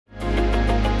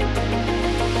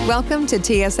Welcome to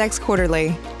TSX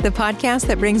Quarterly, the podcast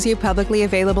that brings you publicly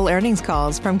available earnings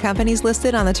calls from companies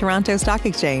listed on the Toronto Stock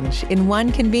Exchange in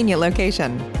one convenient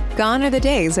location. Gone are the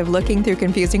days of looking through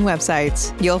confusing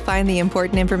websites. You'll find the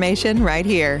important information right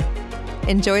here.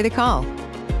 Enjoy the call.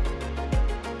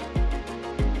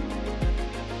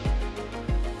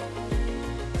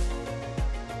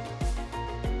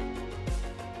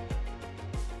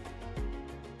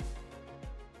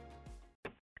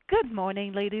 Good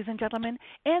morning, ladies and gentlemen,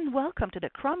 and welcome to the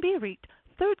Crombie REIT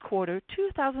Third Quarter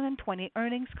 2020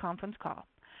 Earnings Conference Call.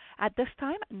 At this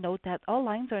time, note that all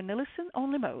lines are in a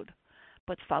listen-only mode,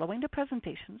 but following the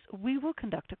presentations, we will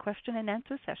conduct a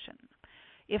question-and-answer session.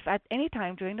 If at any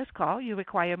time during this call you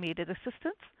require immediate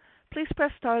assistance, please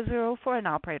press star zero for an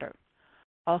operator.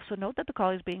 Also note that the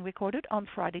call is being recorded on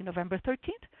Friday, November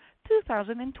 13th,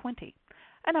 2020.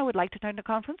 And I would like to turn the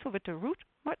conference over to Ruth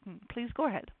Martin. Please go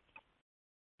ahead.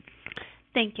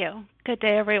 Thank you. Good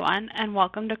day, everyone, and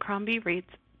welcome to Crombie REIT's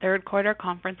third quarter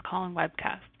conference call and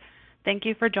webcast. Thank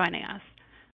you for joining us.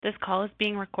 This call is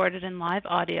being recorded in live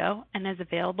audio and is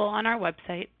available on our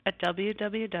website at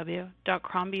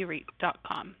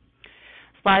www.crombiereit.com.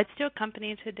 Slides to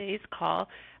accompany today's call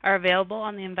are available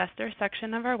on the Investors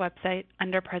section of our website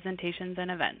under Presentations and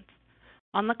Events.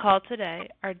 On the call today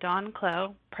are Don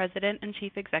Clow, President and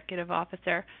Chief Executive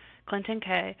Officer, Clinton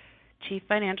Keay, Chief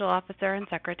Financial Officer and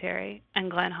Secretary,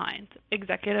 and Glenn Hynes,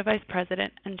 Executive Vice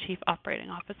President and Chief Operating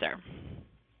Officer.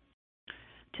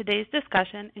 Today's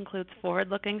discussion includes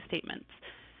forward-looking statements.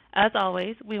 As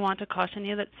always, we want to caution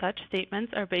you that such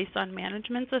statements are based on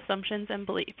management's assumptions and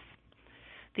beliefs.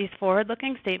 These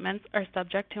forward-looking statements are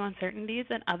subject to uncertainties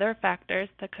and other factors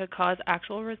that could cause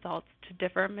actual results to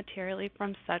differ materially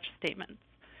from such statements.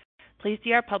 Please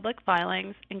see our public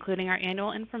filings, including our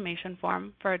annual information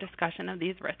form, for a discussion of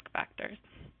these risk factors.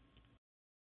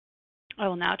 I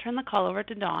will now turn the call over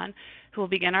to Don, who will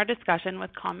begin our discussion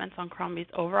with comments on Crombie's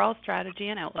overall strategy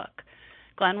and outlook.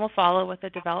 Glenn will follow with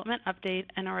a development update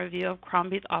and a review of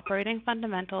Crombie's operating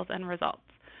fundamentals and results.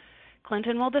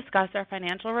 Clinton will discuss our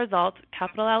financial results,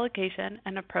 capital allocation,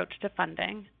 and approach to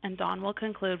funding, and Don will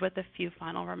conclude with a few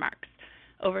final remarks.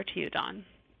 Over to you, Don.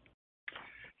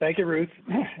 Thank you, Ruth,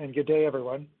 and good day,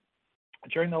 everyone.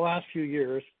 During the last few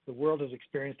years, the world has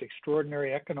experienced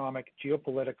extraordinary economic,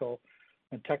 geopolitical,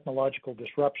 and technological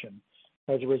disruption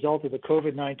as a result of the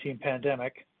COVID-19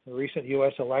 pandemic, the recent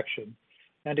U.S. election,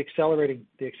 and the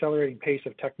accelerating pace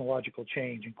of technological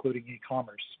change, including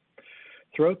e-commerce.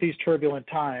 Throughout these turbulent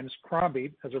times,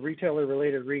 Crombie, as a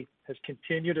retailer-related REIT, has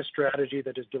continued a strategy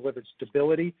that has delivered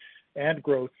stability and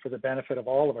growth for the benefit of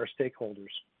all of our stakeholders.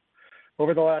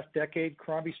 Over the last decade,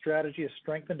 Crombie's strategy has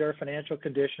strengthened our financial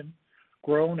condition,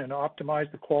 grown and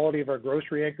optimized the quality of our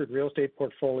grocery-anchored real estate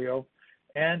portfolio,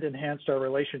 and enhanced our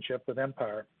relationship with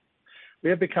Empire. We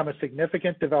have become a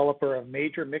significant developer of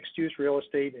major mixed-use real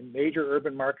estate in major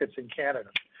urban markets in Canada,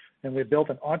 and we've built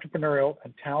an entrepreneurial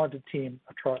and talented team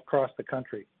across the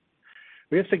country.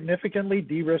 We have significantly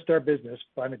de-risked our business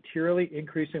by materially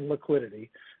increasing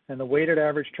liquidity and the weighted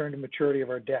average term to maturity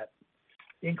of our debt,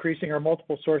 increasing our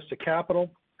multiple sources of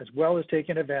capital, as well as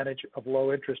taking advantage of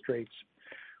low interest rates.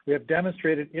 We have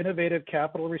demonstrated innovative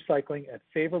capital recycling at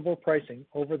favorable pricing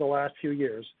over the last few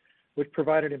years, which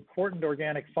provided important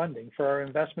organic funding for our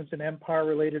investments in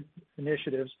Empire-related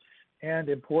initiatives and,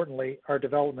 importantly, our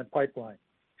development pipeline.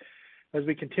 As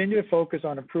we continue to focus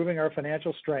on improving our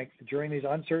financial strength during these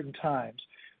uncertain times,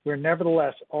 we're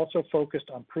nevertheless also focused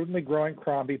on prudently growing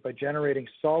Crombie by generating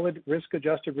solid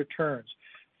risk-adjusted returns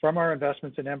from our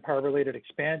investments in Empire-related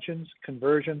expansions,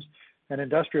 conversions, and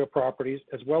industrial properties,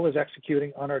 as well as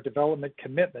executing on our development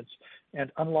commitments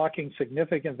and unlocking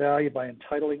significant value by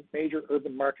entitling major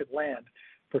urban market land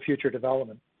for future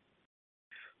development.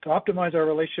 To optimize our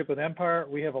relationship with Empire,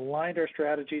 we have aligned our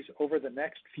strategies over the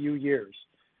next few years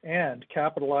and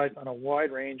capitalized on a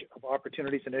wide range of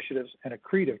opportunities, initiatives, and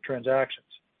accretive transactions.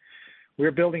 We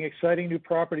are building exciting new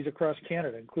properties across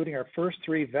Canada, including our first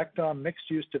 3 VECTOM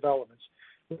mixed-use developments,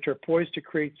 which are poised to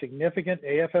create significant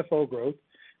AFFO growth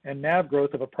and NAV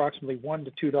growth of approximately $1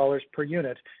 to $2 per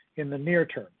unit in the near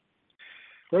term.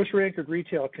 Grocery-anchored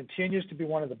retail continues to be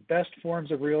one of the best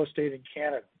forms of real estate in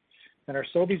Canada, and our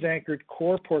Sobeys-anchored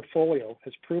core portfolio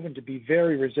has proven to be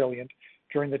very resilient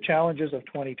during the challenges of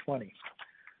 2020.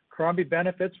 Crombie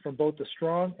benefits from both the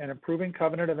strong and improving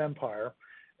covenant of Empire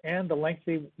and the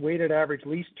lengthy weighted average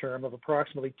lease term of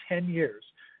approximately 10 years,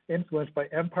 influenced by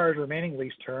Empire's remaining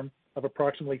lease term of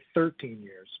approximately 13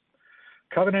 years.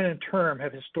 Covenant and term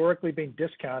have historically been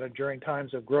discounted during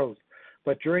times of growth,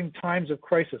 but during times of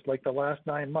crisis like the last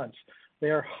 9 months,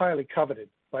 they are highly coveted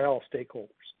by all stakeholders.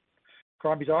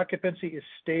 Crombie's occupancy is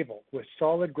stable with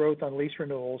solid growth on lease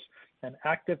renewals and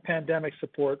active pandemic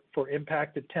support for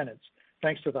impacted tenants,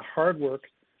 thanks to the hard work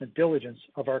and diligence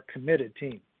of our committed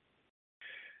team.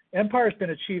 Empire has been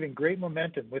achieving great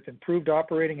momentum with improved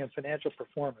operating and financial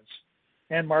performance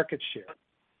and market share.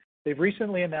 They've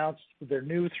recently announced their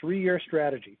new 3-year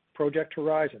strategy, Project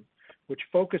Horizon, which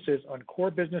focuses on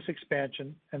core business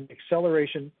expansion and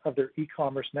acceleration of their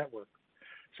e-commerce network.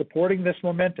 Supporting this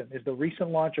momentum is the recent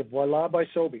launch of Voilà by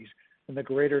Sobeys in the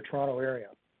Greater Toronto Area.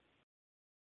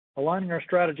 Aligning our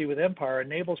strategy with Empire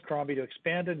enables Crombie to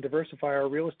expand and diversify our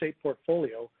real estate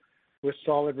portfolio with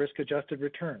solid risk-adjusted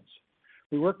returns.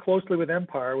 We work closely with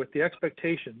Empire with the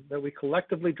expectation that we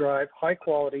collectively drive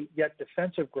high-quality yet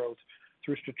defensive growth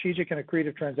through strategic and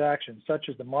accretive transactions such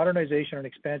as the modernization and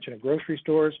expansion of grocery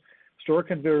stores, store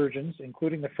conversions,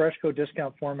 including the Freshco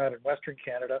discount format in Western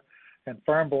Canada and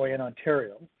Farm Boy in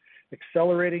Ontario,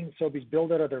 accelerating Sobeys'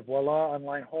 build-out of their Voilà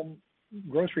online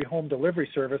grocery home delivery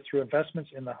service through investments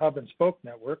in the hub and spoke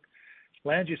network,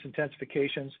 land use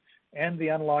intensifications, and the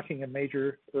unlocking of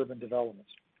major urban developments.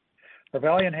 Our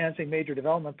value-enhancing major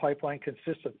development pipeline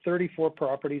consists of 34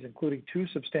 properties, including 2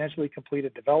 substantially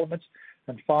completed developments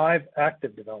and 5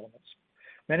 active developments.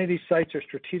 Many of these sites are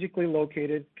strategically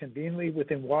located, conveniently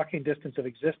within walking distance of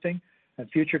existing and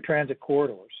future transit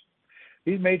corridors.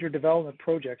 These major development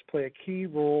projects play a key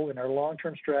role in our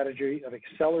long-term strategy of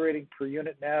accelerating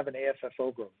per-unit NAV and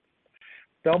AFFO growth.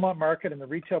 Belmont Market and the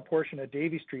retail portion of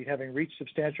Davie Street having reached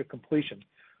substantial completion,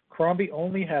 Crombie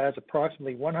only has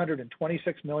approximately $126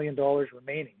 million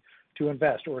remaining to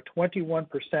invest, or 21%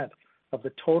 of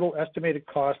the total estimated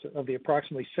cost of the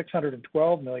approximately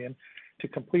 $612 million to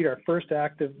complete our first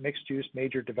active mixed-use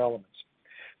major developments.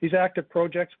 These active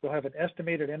projects will have an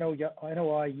estimated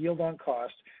NOI yield on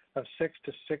cost of 6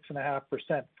 to 6.5%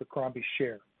 for Crombie's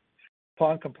share.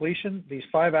 Upon completion, these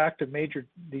five active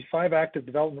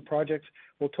development projects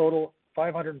will total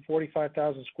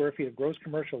 545,000 square feet of gross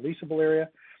commercial leasable area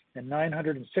and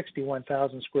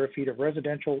 961,000 square feet of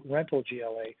residential rental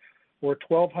GLA, or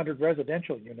 1,200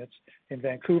 residential units in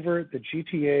Vancouver, the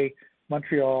GTA,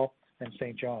 Montreal, and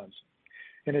St. John's.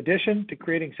 In addition to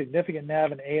creating significant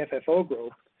NAV and AFFO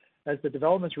growth, as the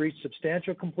developments reach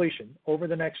substantial completion over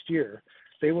the next year,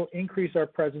 they will increase our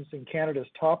presence in Canada's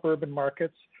top urban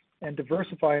markets and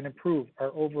diversify and improve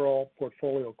our overall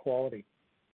portfolio quality.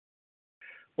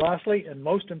 Lastly, and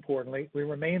most importantly, we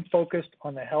remain focused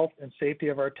on the health and safety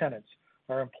of our tenants,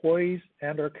 our employees,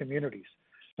 and our communities,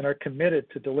 and are committed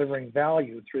to delivering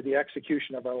value through the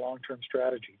execution of our long-term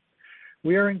strategy.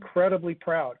 We are incredibly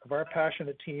proud of our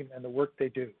passionate team and the work they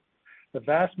do. The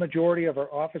vast majority of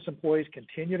our office employees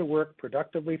continue to work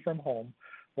productively from home,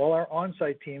 while our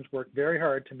on-site teams work very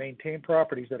hard to maintain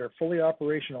properties that are fully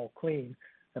operational, clean,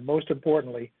 and most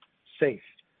importantly, safe.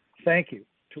 Thank you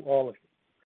to all of you.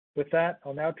 With that,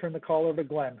 I'll now turn the call over to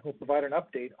Glenn, who will provide an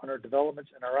update on our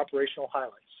developments and our operational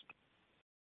highlights.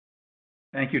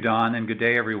 Thank you, Don, and good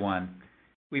day, everyone.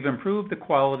 We've improved the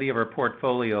quality of our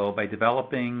portfolio by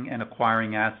developing and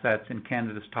acquiring assets in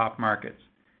Canada's top markets,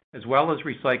 as well as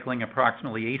recycling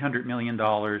approximately $800 million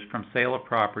from sale of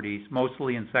properties,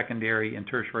 mostly in secondary and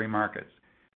tertiary markets,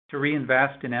 to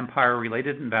reinvest in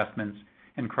Empire-related investments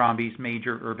in Crombie's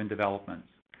major urban developments.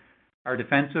 Our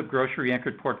defensive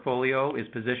grocery-anchored portfolio is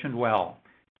positioned well,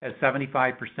 as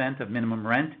 75% of minimum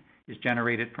rent is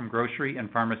generated from grocery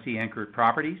and pharmacy-anchored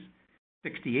properties,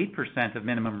 68% of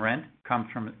minimum rent comes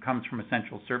from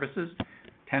essential services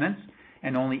tenants,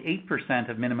 and only 8%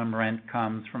 of minimum rent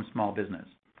comes from small business.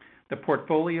 The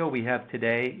portfolio we have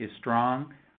today is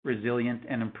strong, resilient,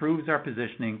 and improves our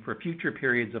positioning for future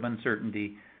periods of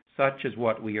uncertainty, such as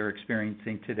what we are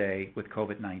experiencing today with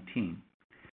COVID-19.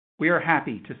 We are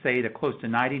happy to say that close to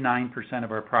 99%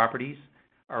 of our properties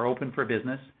are open for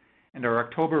business, and our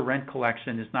October rent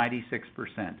collection is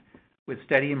 96%, with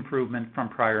steady improvement from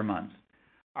prior months.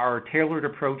 Our tailored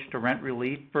approach to rent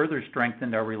relief further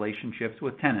strengthened our relationships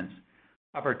with tenants.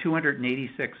 Of our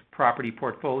 286 property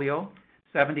portfolio,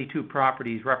 72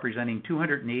 properties representing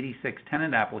 286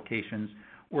 tenant applications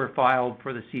were filed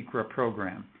for the CECRA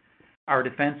program. Our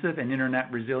defensive and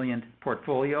internet resilient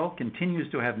portfolio continues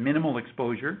to have minimal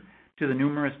exposure to the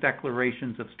numerous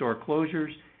declarations of store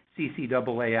closures,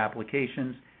 CCAA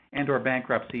applications, and or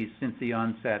bankruptcies since the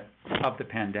onset of the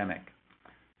pandemic.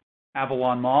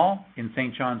 Avalon Mall in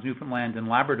St. John's, Newfoundland and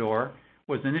Labrador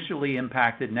was initially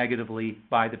impacted negatively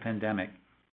by the pandemic.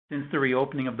 Since the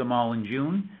reopening of the mall in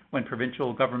June, when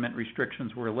provincial government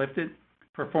restrictions were lifted,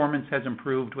 performance has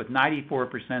improved with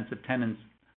 94% of tenants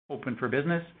open for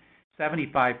business,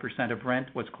 75% of rent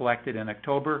was collected in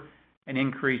October, an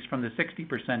increase from the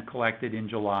 60% collected in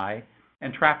July,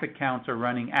 and traffic counts are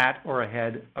running at or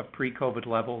ahead of pre-COVID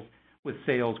levels, with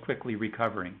sales quickly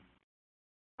recovering.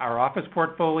 Our office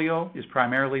portfolio is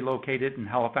primarily located in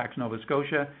Halifax, Nova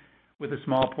Scotia, with a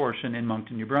small portion in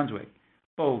Moncton, New Brunswick,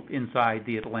 both inside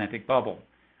the Atlantic bubble.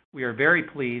 We are very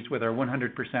pleased with our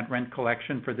 100% rent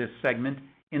collection for this segment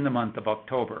in the month of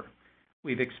October.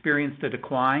 We've experienced a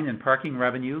decline in parking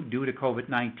revenue due to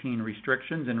COVID-19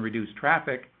 restrictions and reduced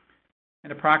traffic,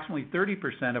 and approximately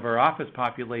 30% of our office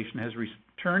population has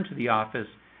returned to the office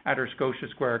at our Scotia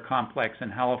Square complex in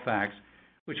Halifax,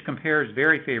 which compares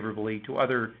very favorably to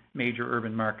other major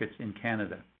urban markets in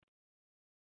Canada.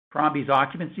 Crombie's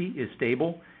occupancy is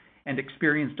stable and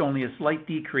experienced only a slight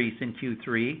decrease in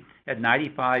Q3 at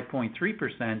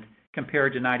 95.3%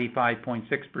 compared to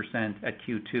 95.6% at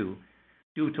Q2,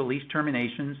 due to lease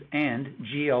terminations and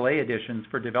GLA additions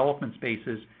for development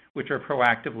spaces which are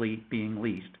proactively being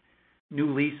leased.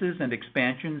 New leases and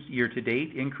expansions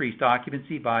year-to-date increased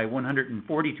occupancy by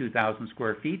 142,000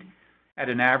 square feet at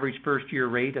an average first-year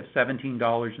rate of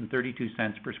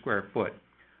 $17.32 per square foot,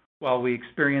 while we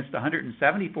experienced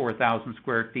 174,000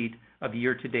 square feet of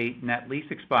year-to-date net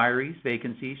lease expiries,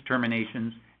 vacancies,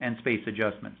 terminations, and space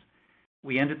adjustments.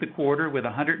 We ended the quarter with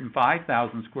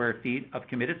 105,000 square feet of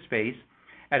committed space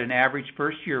at an average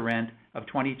first-year rent of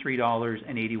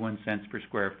 $23.81 per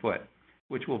square foot,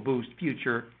 which will boost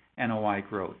future NOI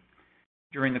growth.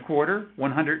 During the quarter,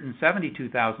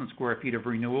 172,000 square feet of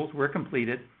renewals were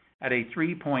completed at a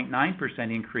 3.9%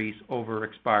 increase over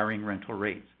expiring rental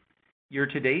rates.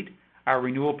 Year-to-date, our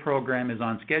renewal program is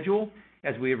on schedule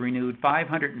as we have renewed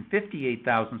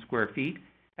 558,000 square feet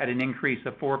at an increase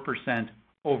of 4%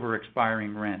 over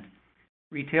expiring rent.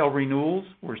 Retail renewals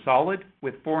were solid,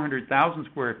 with 400,000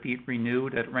 square feet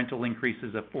renewed at rental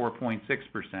increases of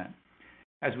 4.6%.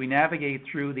 As we navigate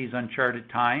through these uncharted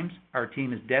times, our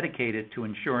team is dedicated to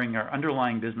ensuring our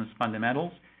underlying business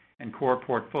fundamentals and core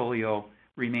portfolio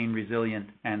remain resilient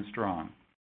and strong.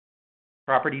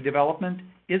 Property development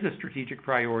is a strategic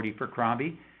priority for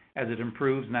Crombie as it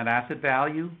improves net asset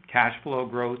value, cash flow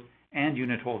growth, and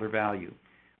unitholder value.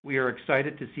 We are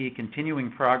excited to see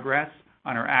continuing progress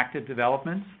on our active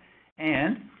developments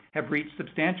and have reached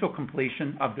substantial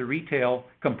completion of the retail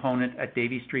component at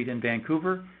Davie Street in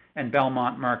Vancouver and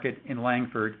Belmont Market in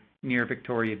Langford, near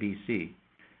Victoria, BC.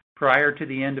 Prior to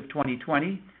the end of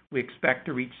 2020, we expect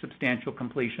to reach substantial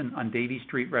completion on Davie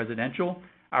Street Residential,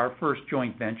 our first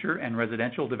joint venture and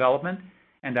residential development,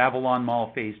 and Avalon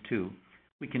Mall Phase 2.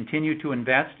 We continue to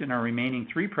invest in our remaining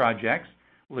 3 projects,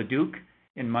 Le Duc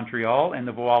in Montreal and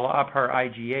the Voilà par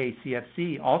IGA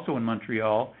CFC also in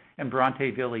Montreal, and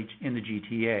Bronte Village in the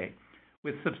GTA,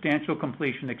 with substantial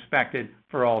completion expected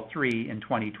for all 3 in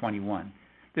 2021.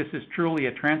 This is truly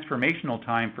a transformational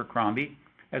time for Crombie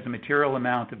as a material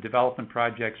amount of development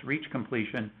projects reach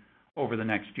completion over the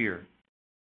next year.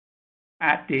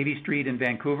 At Davie Street in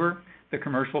Vancouver, the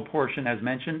commercial portion, as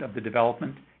mentioned, of the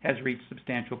development has reached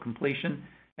substantial completion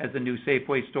as the new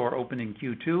Safeway store opened in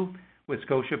Q2, with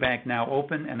Scotiabank now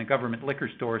open and a government liquor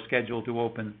store scheduled to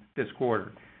open this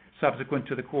quarter. Subsequent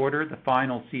to the quarter, the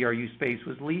final CRU space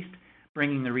was leased,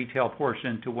 bringing the retail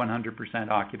portion to 100%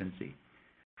 occupancy.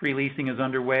 Pre-leasing is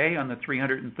underway on the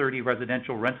 330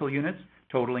 residential rental units,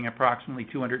 totaling approximately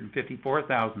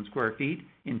 254,000 square feet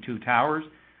in 2 towers,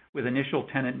 with initial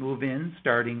tenant move-ins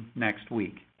starting next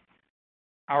week.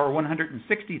 Our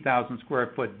 160,000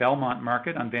 square foot Belmont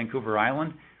Market on Vancouver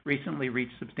Island recently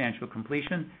reached substantial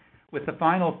completion, with the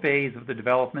final phase of the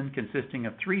development consisting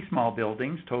of 3 small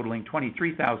buildings totaling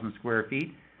 23,000 square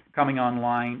feet coming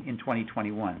online in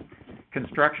 2021.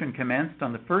 Construction commenced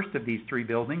on the first of these 3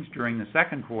 buildings during the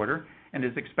second quarter and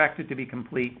is expected to be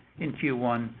complete in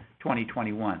Q1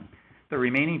 2021. The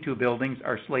remaining 2 buildings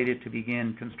are slated to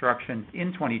begin construction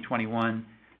in 2021,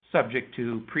 subject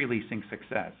to pre-leasing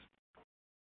success.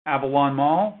 Avalon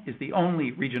Mall is the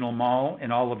only regional mall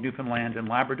in all of Newfoundland and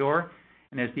Labrador,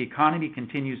 and as the economy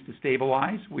continues to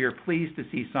stabilize, we are pleased to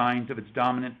see signs of its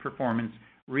dominant performance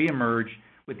re-emerge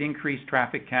with increased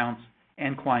traffic counts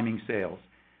and climbing sales.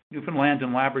 Newfoundland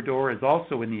and Labrador is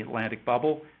also in the Atlantic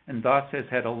bubble and thus has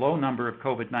had a low number of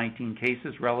COVID-19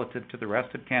 cases relative to the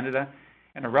rest of Canada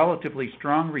and a relatively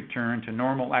strong return to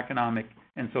normal economic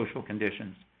and social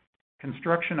conditions.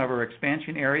 Construction of our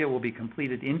expansion area will be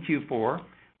completed in Q4,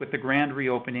 with the grand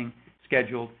reopening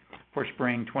scheduled for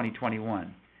spring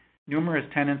 2021. Numerous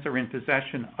tenants are in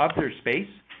possession of their space,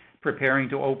 preparing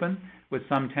to open, with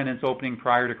some tenants opening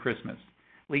prior to Christmas.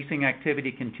 Leasing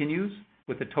activity continues,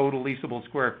 with the total leasable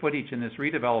square footage in this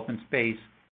redevelopment space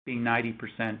being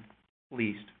 90%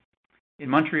 leased. In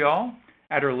Montreal,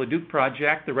 at our Le Duc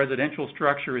project, the residential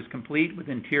structure is complete with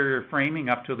interior framing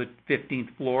up to the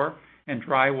 15th floor and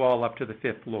drywall up to the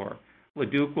 5th floor.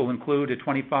 Leduc will include a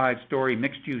 25-story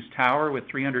mixed-use tower with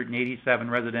 387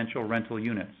 residential rental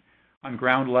units. On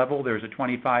ground level, there's a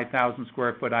 25,000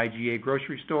 square foot IGA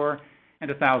grocery store and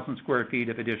 1,000 square feet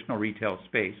of additional retail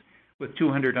space, with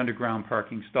 200 underground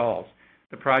parking stalls.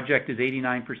 The project is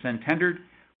 89% tendered,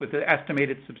 with the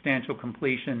estimated substantial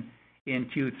completion in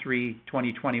Q3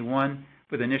 2021,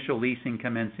 with initial leasing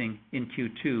commencing in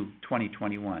Q2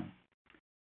 2021.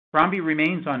 Crombie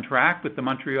remains on track with the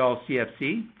Montreal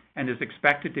CFC and is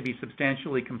expected to be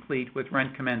substantially complete with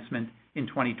rent commencement in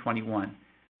 2021.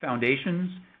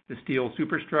 Foundations, the steel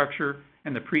superstructure,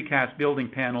 and the precast building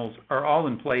panels are all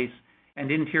in place,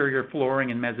 and interior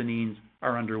flooring and mezzanines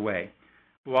are underway.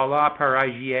 Voila par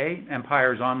IGA,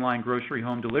 Empire's online grocery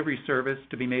home delivery service,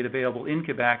 to be made available in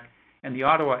Quebec, and the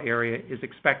Ottawa area is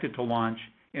expected to launch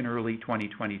in early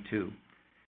 2022.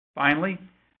 Finally,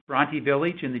 Bronte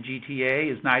Village in the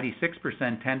GTA is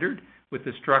 96% tendered, with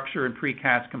the structure and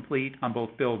precast complete on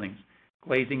both buildings.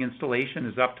 Glazing installation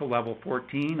is up to level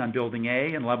 14 on Building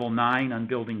A and level 9 on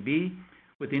Building B,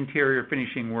 with interior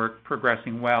finishing work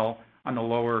progressing well on the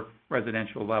lower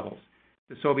residential levels.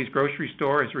 The Sobeys grocery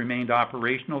store has remained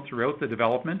operational throughout the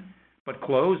development, but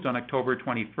closed on October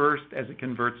 21st as it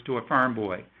converts to a Farm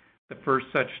Boy, the first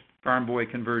such Farm Boy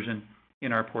conversion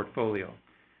in our portfolio.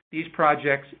 These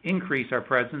projects increase our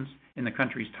presence in the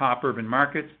country's top urban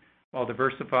markets while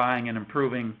diversifying and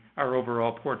improving our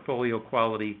overall portfolio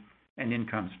quality and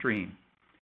income stream.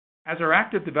 As our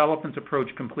active developments approach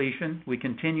completion, we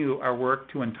continue our work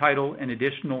to entitle an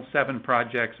additional 7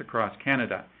 projects across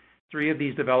Canada. 3 of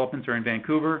these developments are in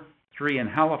Vancouver, 3 in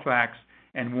Halifax,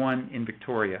 and 1 in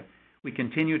Victoria. We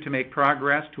continue to make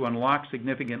progress to unlock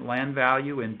significant land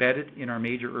value embedded in our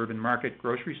major urban market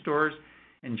grocery stores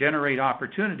and generate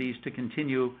opportunities to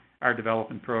continue our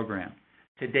development program.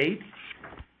 To date,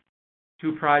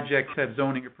 2 projects have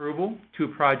zoning approval, 2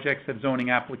 projects have zoning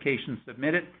applications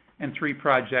submitted, and 3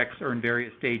 projects are in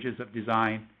various stages of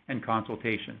design and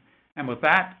consultation. And with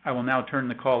that, I will now turn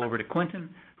the call over to Clinton,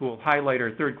 who will highlight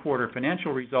our third quarter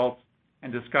financial results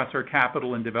and discuss our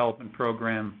capital and development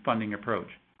program funding approach.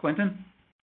 Clinton?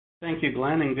 Thank you,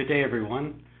 Glenn, and good day,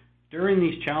 everyone. During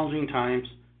these challenging times,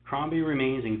 Crombie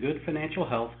remains in good financial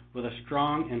health with a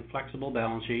strong and flexible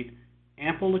balance sheet,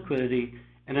 ample liquidity,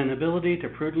 and an ability to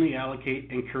prudently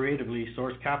allocate and creatively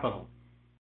source capital.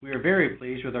 We are very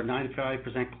pleased with our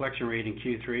 95% collection rate in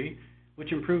Q3,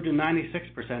 which improved to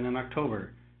 96% in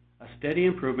October, a steady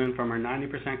improvement from our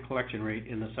 90% collection rate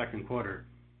in the second quarter.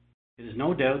 It is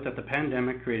no doubt that the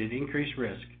pandemic created increased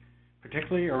risk,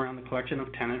 particularly around the collection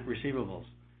of tenant receivables.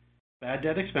 Bad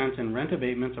debt expense and rent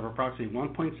abatements of approximately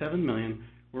 $1.7 million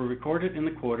were recorded in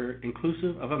the quarter,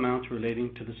 inclusive of amounts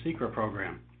relating to the CECRA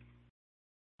program.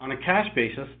 On a cash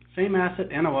basis, same asset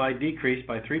NOI decreased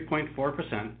by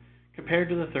 3.4% compared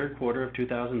to the third quarter of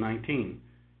 2019.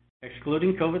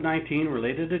 Excluding COVID-19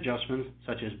 related adjustments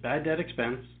such as bad debt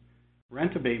expense,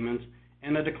 rent abatements,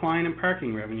 and a decline in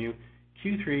parking revenue,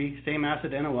 Q3 same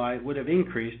asset NOI would have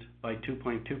increased by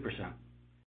 2.2%.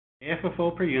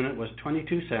 AFFO per unit was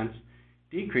 22 cents,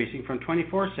 decreasing from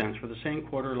 24 cents for the same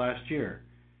quarter last year.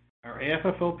 Our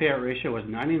AFFO payout ratio was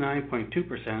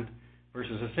 99.2%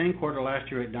 versus the same quarter last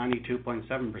year at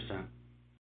 92.7%.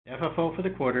 FFO for the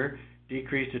quarter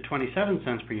decreased to 27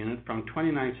 cents per unit from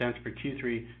 29 cents for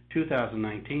Q3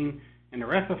 2019, and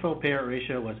our FFO payout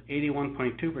ratio was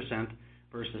 81.2%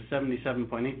 versus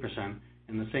 77.8%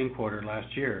 in the same quarter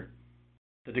last year.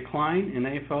 The decline in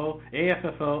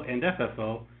AFFO and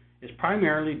FFO is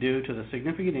primarily due to the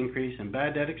significant increase in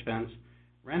bad debt expense,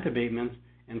 rent abatements,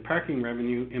 and parking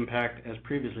revenue impact as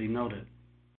previously noted.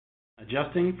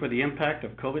 Adjusting for the impact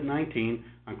of COVID-19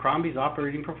 on Crombie's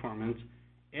operating performance,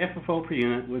 AFFO per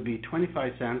unit would be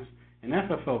 25 cents and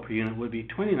FFO per unit would be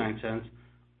 29 cents,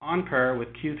 on par with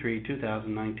Q3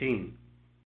 2019.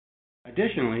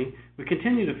 Additionally, we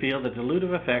continue to feel the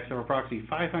dilutive effects of approximately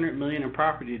 $500 million in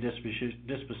property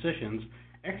dispositions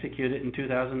executed in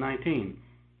 2019,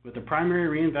 with the primary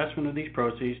reinvestment of these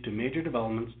proceeds to major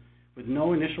developments with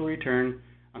no initial return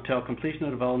until completion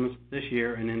of developments this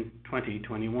year and in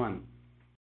 2021.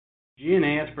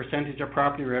 G&A as a percentage of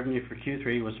property revenue for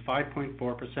Q3 was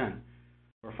 5.4%,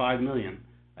 or $5 million,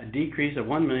 a decrease of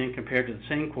 $1 million compared to the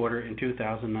same quarter in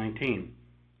 2019.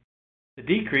 The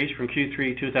decrease from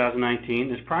Q3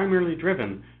 2019 is primarily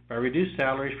driven by reduced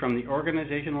salaries from the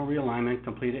organizational realignment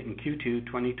completed in Q2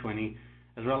 2020,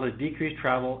 as well as decreased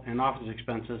travel and office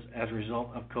expenses as a result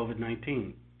of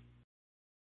COVID-19.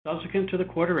 Subsequent to the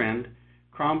quarter end,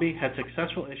 Crombie had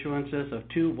successful issuances of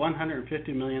 2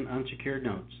 $150 million unsecured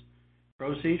notes.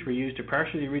 Proceeds were used to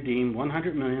partially redeem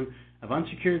 $100 million of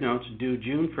unsecured notes due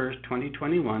June 1st,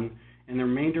 2021, and the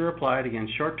remainder applied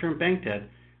against short-term bank debt,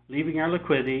 leaving our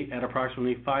liquidity at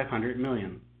approximately $500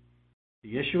 million.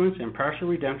 The issuance and partial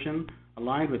redemption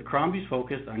aligned with Crombie's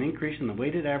focus on increasing the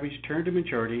weighted average term to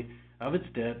maturity of its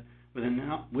debt with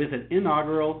an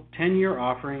inaugural 10-year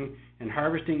offering and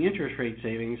harvesting interest rate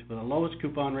savings with the lowest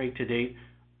coupon rate to date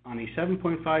on a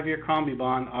 7.5-year Crombie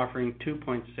bond offering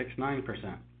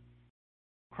 2.69%.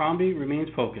 Crombie remains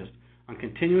focused on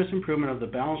continuous improvement of the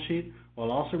balance sheet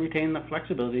while also retaining the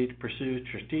flexibility to pursue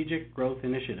strategic growth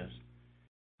initiatives.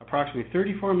 Approximately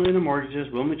 $34 million of mortgages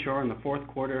will mature in the fourth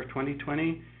quarter of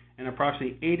 2020, and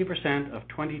approximately 80% of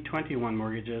 2021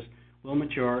 mortgages will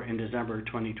mature in December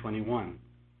 2021.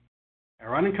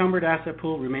 Our unencumbered asset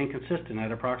pool remained consistent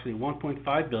at approximately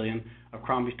 $1.5 billion of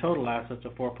Crombie's total assets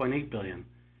of $4.8 billion.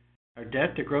 Our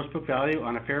debt to gross book value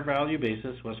on a fair value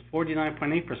basis was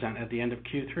 49.8% at the end of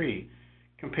Q3,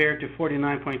 compared to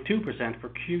 49.2% for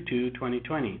Q2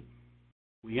 2020.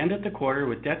 We ended the quarter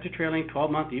with debt to trailing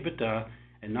 12-month EBITDA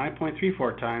at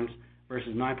 9.34 times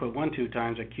versus 9.12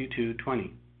 times at Q2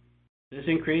 20. This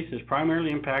increase is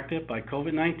primarily impacted by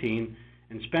COVID-19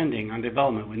 and spending on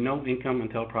development with no income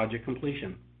until project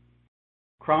completion.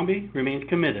 Crombie remains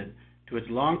committed to its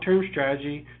long-term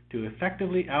strategy to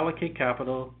effectively allocate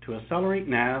capital to accelerate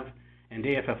NAV and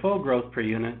AFFO growth per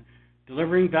unit,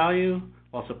 delivering value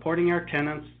while supporting our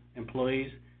tenants,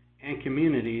 employees, and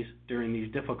communities during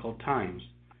these difficult times.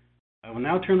 I will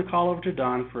now turn the call over to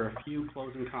Don for a few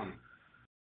closing comments.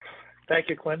 Thank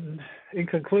you, Clinton. In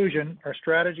conclusion, our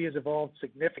strategy has evolved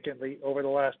significantly over the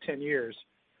last 10 years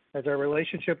as our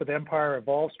relationship with Empire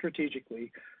evolved strategically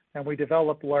and we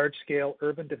developed large-scale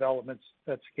urban developments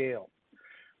at scale.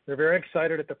 We're very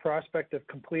excited at the prospect of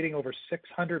completing over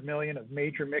 $600 million of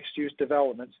major mixed-use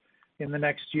developments in the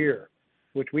next year,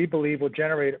 which we believe will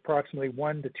generate approximately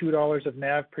 $1 to $2 of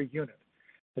NAV per unit,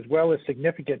 as well as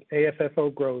significant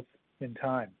AFFO growth in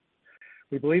time.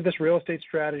 We believe this real estate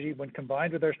strategy, when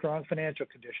combined with our strong financial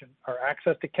condition, our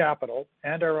access to capital,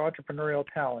 and our entrepreneurial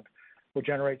talent, will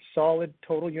generate solid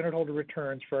total unitholder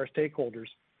returns for our stakeholders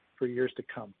for years to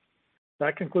come.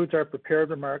 That concludes our prepared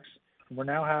remarks, and we're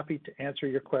now happy to answer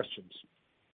your questions.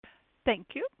 Thank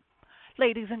you.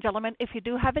 Ladies and gentlemen, if you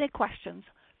do have any questions,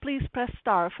 please press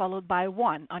star followed by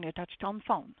 1 on your touch-tone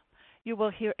phone. You will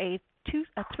hear a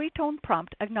 3-tone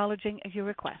prompt acknowledging your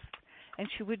request. And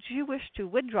should you wish to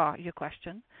withdraw your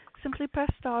question, simply press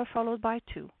star followed by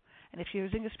 2. And if you're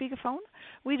using a speakerphone,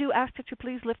 we do ask that you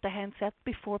please lift the handset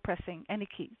before pressing any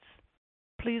keys.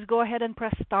 Please go ahead and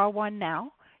press star 1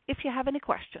 now if you have any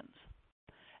questions.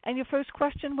 And your first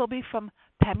question will be from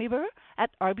Pammi Bir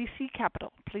at RBC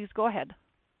Capital. Please go ahead.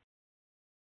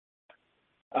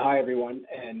 Hi, everyone,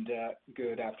 and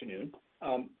good afternoon.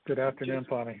 Good afternoon,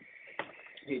 Pammi.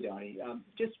 Hey, Donnie.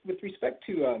 Just with respect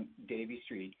to Davie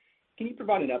Street, can you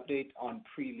provide an update on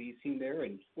pre-leasing there,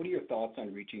 and what are your thoughts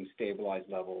on reaching stabilized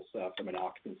levels from an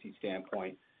occupancy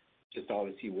standpoint, just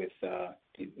obviously with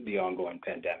the ongoing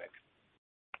pandemic?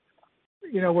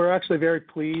 We're actually very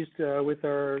pleased with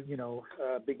our,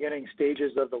 beginning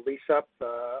stages of the lease-up.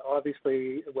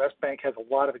 Obviously, Westbank has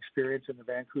a lot of experience in the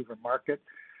Vancouver market,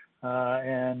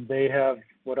 and they have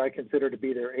what I consider to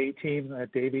be their A-team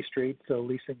at Davie Street, so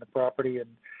leasing the property.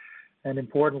 And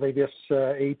importantly, this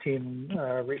A-team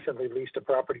recently leased a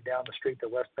property down the street that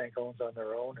Westbank owns on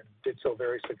their own and did so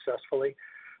very successfully.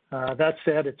 That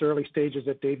said, it's early stages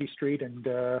at Davie Street, and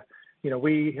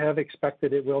we have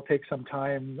expected it will take some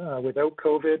time without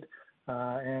COVID,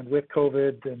 and with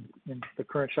COVID and the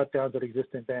current shutdowns that exist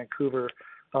in Vancouver,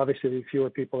 obviously fewer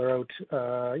people are out,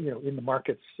 in the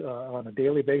markets on a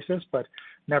daily basis, but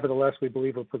nevertheless, we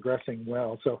believe we're progressing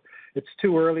well. So it's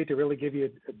too early to really give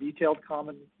you a detailed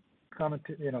comment,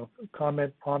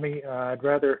 Pammi. I'd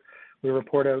rather we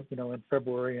report out, in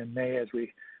February and May as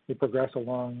we progress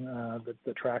along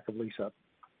the track of lease up.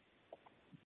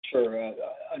 Sure,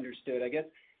 understood. I guess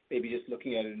maybe just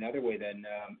looking at it another way then,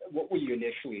 what were you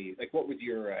initially, what was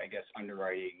your,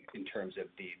 underwriting in terms of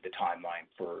the timeline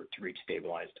to reach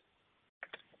stabilized?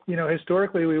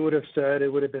 Historically, we would have said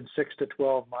it would have been 6 to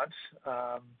 12 months.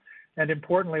 And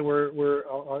importantly,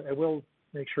 I will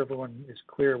make sure everyone is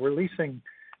clear, we're leasing,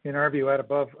 in our view, at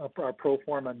above our pro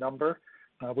forma number,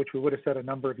 which we would have said a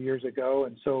number of years ago.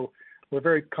 And so we're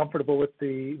very comfortable with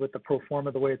the pro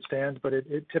forma the way it stands, but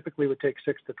it typically would take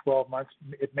 6 to 12 months.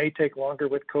 It may take longer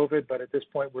with COVID, but at this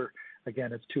point,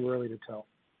 it's too early to tell.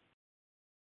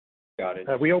 Got it.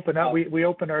 We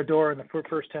open our door and the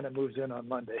first tenant moves in on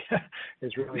Monday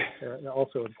is really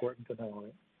also important to know.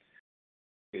 Right?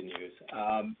 Good news.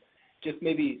 Just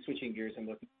maybe switching gears and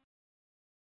looking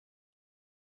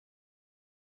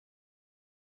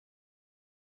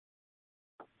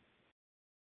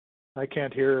I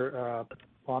can't hear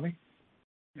Pammi.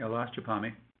 Yeah, I lost you,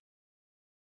 Pammi.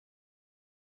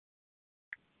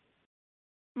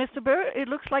 Mr. Burr, it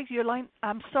looks like his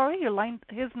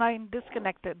line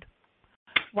disconnected.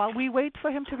 While we wait for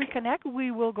him to reconnect,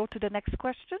 we will go to the next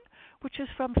question, which is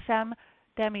from Sam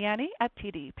Damiani at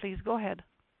TD. Please go ahead.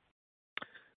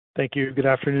 Thank you. Good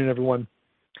afternoon, everyone.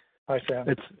 Hi, Sam.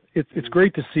 It's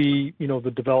great to see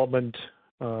the development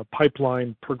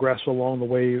pipeline progress along the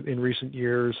way in recent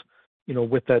years.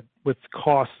 With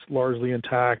costs largely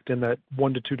intact and that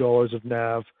 $1 to $2 of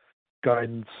NAV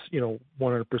guidance,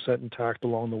 100% intact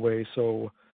along the way.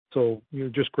 So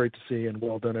just great to see, and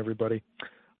well done, everybody.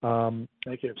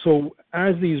 Thank you. So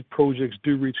as these projects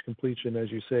do reach completion,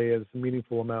 as you say, as a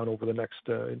meaningful amount over the next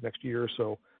year or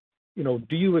so,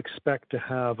 do you expect to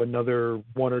have another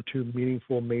one or two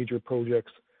meaningful major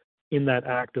projects in that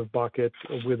active bucket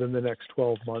within the next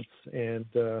 12 months, and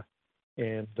to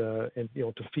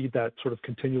feed that sort of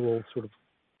continual sort of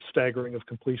staggering of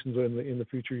completions in the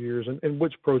future years, and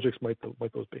which projects might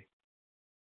those be?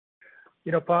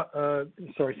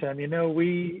 Sorry, Sam.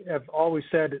 We have always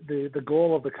said the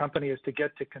goal of the company is to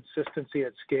get to consistency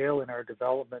at scale in our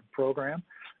development program,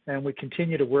 and we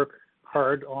continue to work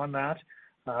hard on that.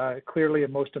 Clearly,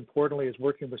 and most importantly, is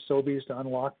working with Sobeys to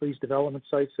unlock these development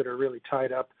sites that are really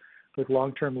tied up with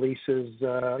long-term leases,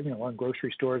 on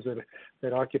grocery stores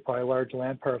that occupy large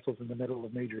land parcels in the middle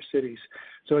of major cities.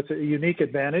 So it's a unique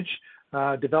advantage.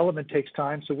 Development takes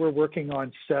time, so we're working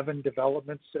on 7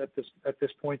 developments at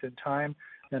this point in time,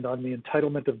 and on the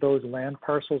entitlement of those land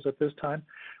parcels at this time.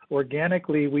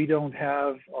 Organically, we don't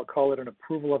have, I'll call it, an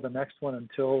approval of the next one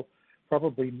until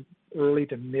probably early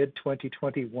to mid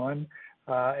 2021.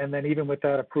 And then even with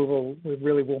that approval, we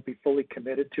really won't be fully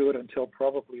committed to it until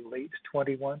probably late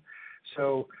 21.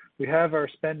 So we have our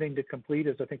spending to complete,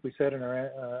 as I think we said in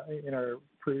our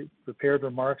prepared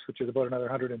remarks, which is about another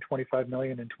 $125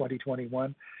 million in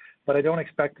 2021. But I don't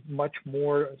expect much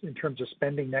more in terms of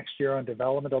spending next year on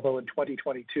development, although in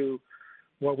 2022,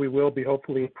 what we will be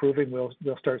hopefully approving, we'll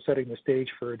start setting the stage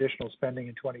for additional spending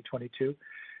in 2022.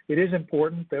 It is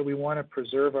important that we want to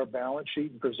preserve our balance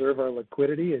sheet and preserve our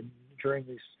liquidity and during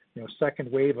this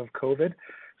second wave of COVID.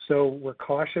 So we're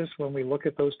cautious when we look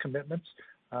at those commitments.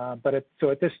 But at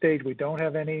this stage, we don't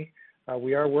have any.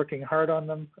 We are working hard on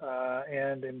them,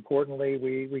 and importantly,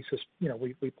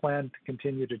 we plan to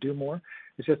continue to do more.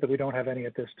 It's just that we don't have any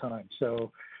at this time.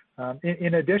 So,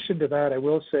 in addition to that, I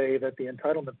will say that the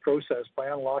entitlement process, by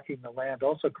unlocking the land,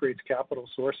 also creates capital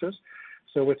sources.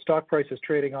 So with stock prices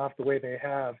trading off the way they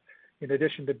have, in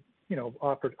addition to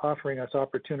offering us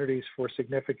opportunities for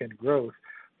significant growth,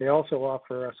 they also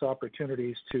offer us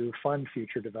opportunities to fund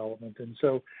future development. And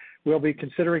so we'll be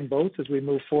considering both as we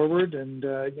move forward. And,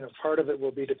 part of it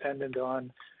will be dependent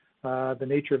on the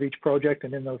nature of each project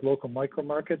and in those local micro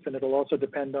markets. And it'll also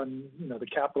depend on, the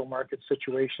capital market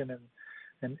situation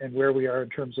and where we are in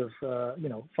terms of,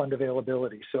 fund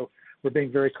availability. So we're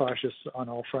being very cautious on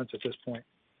all fronts at this point.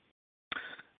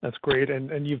 That's great,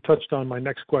 and you've touched on my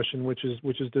next question, which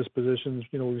is dispositions.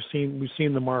 We've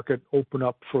seen the market open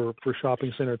up for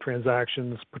shopping center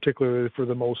transactions, particularly for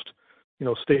the most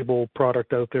stable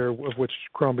product out there, of which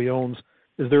Crombie owns.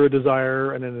 Is there a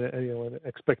desire and an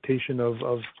expectation of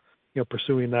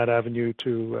pursuing that avenue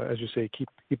to, as you say,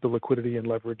 keep the liquidity and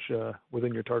leverage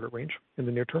within your target range in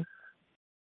the near term?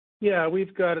 Yeah,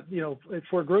 we've got,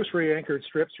 for grocery anchored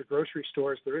strips or grocery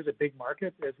stores, there is a big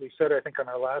market. As we said, I think on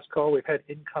our last call, we've had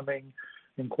incoming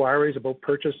inquiries about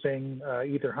purchasing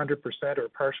either 100% or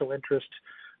partial interest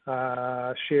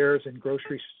shares in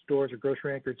grocery stores or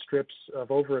grocery anchored strips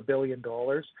of over $1 billion.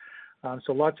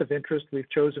 So lots of interest. We've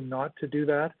chosen not to do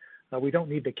that. We don't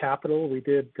need the capital. We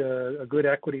did a good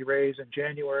equity raise in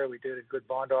January. We did a good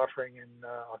bond offering in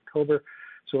October.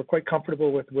 So we're quite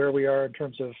comfortable with where we are in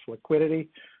terms of liquidity.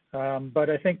 But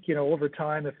I think, over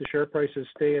time, if the share prices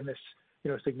stay in this,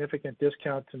 significant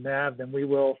discount to NAV, then we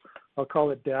will, I'll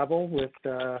call it, dabble with,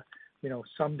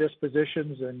 some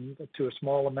dispositions and to a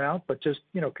small amount, but just,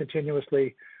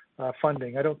 continuously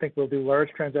funding. I don't think we'll do large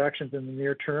transactions in the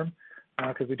near term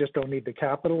because we just don't need the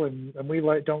capital. And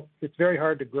it's very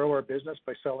hard to grow our business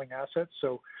by selling assets.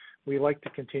 So we like to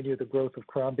continue the growth of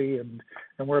Crombie, and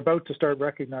we're about to start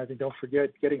recognizing, don't forget,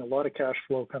 getting a lot of cash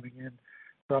flow coming in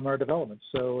from our developments.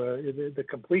 So the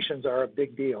completions are a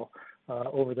big deal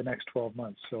over the next 12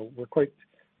 months. So we're quite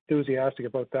enthusiastic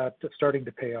about that starting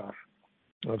to pay off.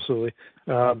 Absolutely.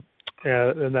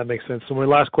 And that makes sense. So my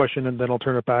last question, and then I'll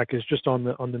turn it back, is just on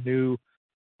the new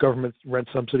government rent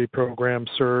subsidy program,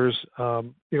 CERS.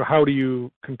 How do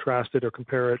you contrast it or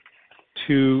compare it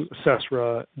to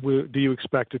CESRA? Do you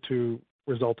expect it to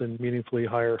result in meaningfully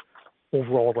higher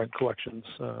overall rent collections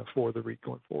for the REIT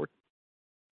going forward?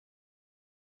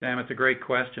 Sam, it's a great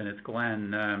question. It's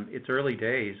Glenn. It's early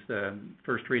days. The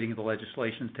first reading of the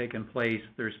legislation's taken place.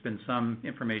 There's been some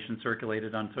information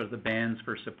circulated on sort of the bands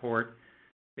for support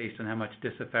based on how much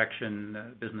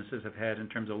disaffection businesses have had in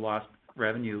terms of lost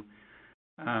revenue.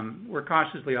 We're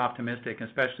cautiously optimistic,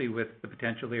 especially with the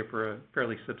potential here for a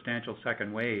fairly substantial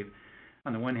second wave.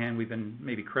 On the one hand, we've been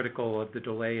maybe critical of the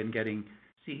delay in getting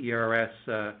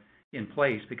CERS in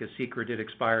place because CECRA did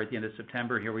expire at the end of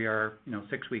September. Here we are,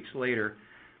 6 weeks later.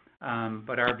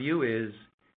 But our view is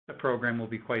the program will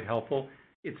be quite helpful.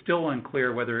 It's still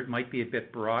unclear whether it might be a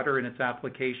bit broader in its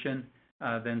application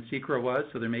than CECRA was.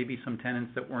 So there may be some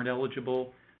tenants that weren't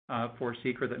eligible for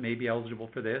CECRA that may be eligible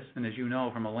for this. And as you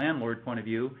know, from a landlord point of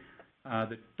view,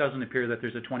 it doesn't appear that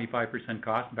there's a 25%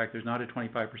 cost. In fact, there's not a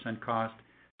 25% cost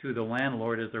to the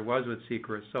landlord as there was with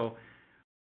CECRA. So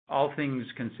all things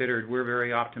considered, we're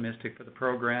very optimistic for the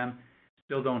program.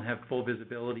 Still don't have full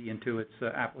visibility into its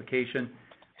application.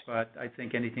 But I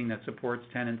think anything that supports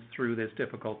tenants through this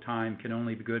difficult time can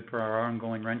only be good for our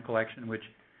ongoing rent collection, which,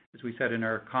 as we said in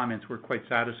our comments, we're quite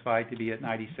satisfied to be at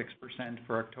 96%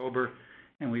 for October,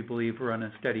 and we believe we're on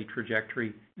a steady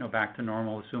trajectory, back to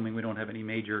normal, assuming we don't have any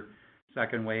major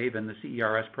second wave, and the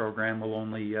CERS program will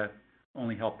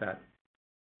only help that.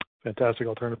 Fantastic.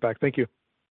 I'll turn it back. Thank you.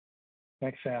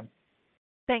 Thanks, Sam.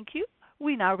 Thank you.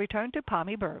 We now return to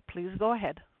Pammi Bir. Please go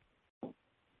ahead.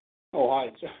 Oh,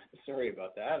 hi. Sorry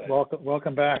about that.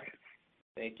 Welcome back.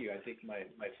 Thank you. I think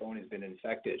my phone has been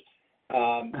infected.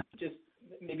 Just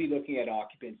maybe looking at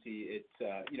occupancy,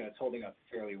 it's holding up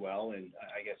fairly well, and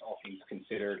I guess all things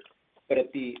considered. But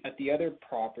at the other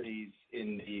properties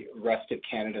in the rest of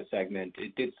Canada segment,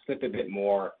 it did slip a bit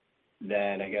more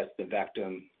than I guess the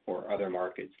Vectum or other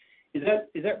markets. Is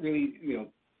that really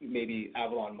maybe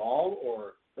Avalon Mall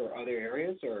or other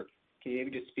areas, or can you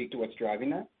maybe just speak to what's driving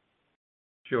that?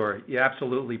 Sure. Yeah,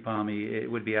 absolutely, Pammi. It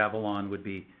would be Avalon would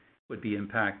be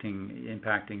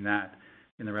impacting that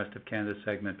in the rest of Canada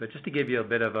segment. But just to give you a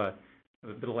bit of a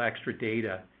little extra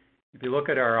data, if you look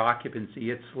at our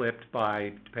occupancy, it slipped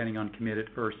by, depending on committed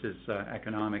versus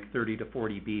economic, 30 to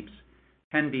 40 beeps.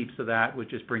 10 beeps of that was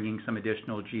just bringing some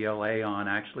additional GLA on,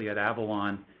 actually at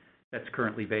Avalon, that's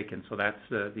currently vacant. So that's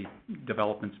the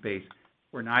development space.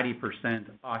 We're 90%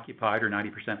 occupied, or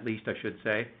 90% leased, I should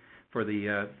say, for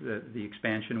the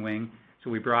expansion wing. So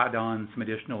we brought on some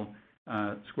additional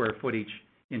square footage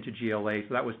into GLA.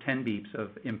 So that was 10 beeps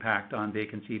of impact on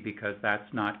vacancy because that's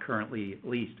not currently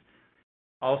leased.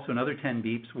 Also, another 10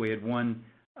 beeps, we had one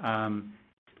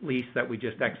lease that we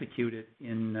just executed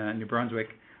in New Brunswick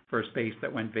for a space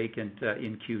that went vacant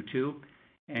in Q2,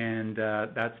 and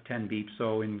that's 10 beeps.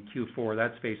 So in Q4,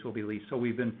 that space will be leased. So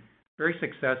we've been very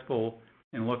successful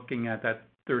in looking at that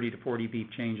 30 to 40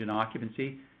 beep change in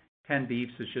occupancy. 10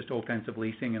 beeps is just offensive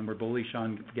leasing, and we're bullish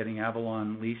on getting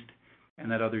Avalon leased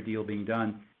and that other deal being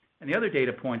done. And the other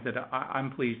data point that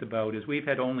I'm pleased about is we've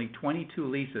had only 22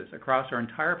 leases across our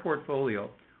entire portfolio.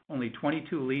 Only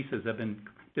 22 leases have been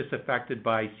disaffected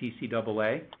by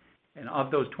CCAA, and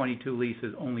of those 22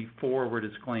 leases, only 4 were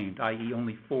disclaimed, i.e.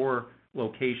 only 4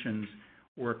 locations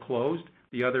were closed.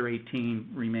 The other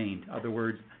 18 remained. In other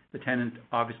words, the tenant,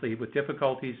 obviously with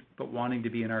difficulties, but wanting to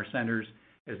be in our centers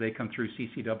as they come through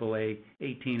CCAA,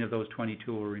 18 of those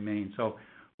 22 will remain. So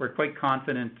we're quite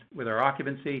confident with our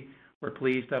occupancy. We're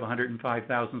pleased to have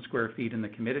 105,000 square feet in the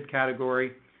committed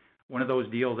category. One of those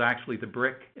deals, actually, the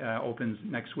Brick, opens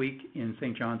next week in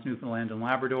St. John's, Newfoundland and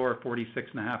Labrador,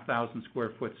 46,500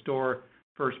 square foot store,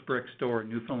 first Brick store in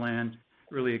Newfoundland.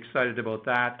 Really excited about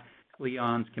that.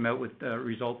 Leon's came out with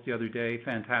results the other day,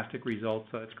 fantastic results,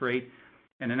 so that's great.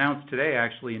 And announced today,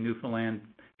 actually, in Newfoundland,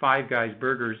 Five Guys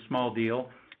Burgers, small deal,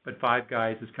 but Five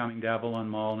Guys is coming to Avalon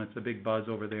Mall, and it's a big buzz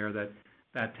over there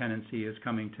that tenancy is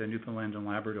coming to Newfoundland and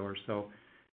Labrador. So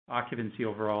occupancy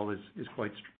overall is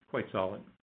quite solid.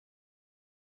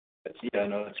 Yeah,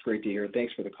 no, that's great to hear.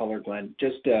 Thanks for the color, Glenn.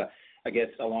 Just, I guess,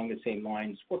 along the same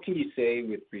lines, what can you say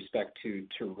with respect to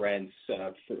rents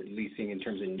for leasing in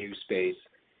terms of new space?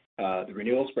 The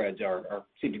renewal spreads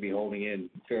seem to be holding in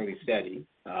fairly steady.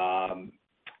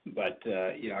 But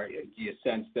do you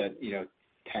sense that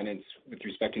tenants with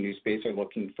respect to new space are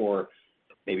looking for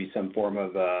maybe some form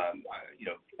of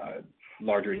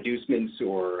larger inducements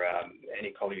or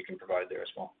any color you can provide there as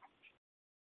well?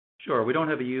 Sure. We don't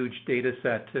have a huge data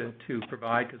set to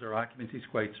provide because our occupancy is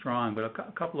quite strong, but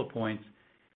a couple of points.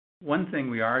 One thing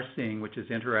we are seeing, which is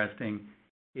interesting,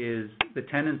 is the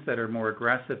tenants that are more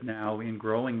aggressive now in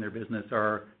growing their business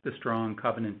are the strong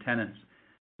covenant tenants.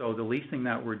 So the leasing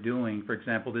that we're doing, for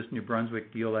example, this New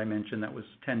Brunswick deal I mentioned that was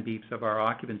 10 beeps of our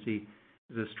occupancy,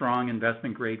 is a strong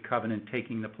investment grade covenant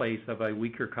taking the place of a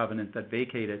weaker covenant that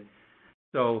vacated.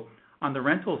 So on the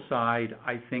rental side,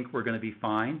 I think we're going to be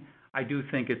fine. I do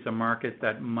think it's a market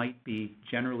that might be,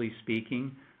 generally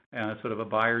speaking, sort of a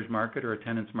buyer's market or a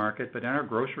tenant's market, but in our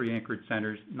grocery anchored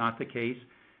centers, not the case.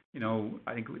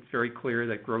 I think it's very clear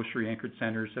that grocery anchored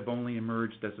centers have only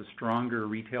emerged as a stronger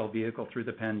retail vehicle through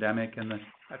the pandemic, and the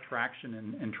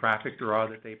attraction and traffic draw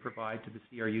that they provide to the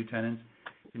CRU tenants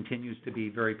continues to be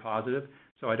very positive.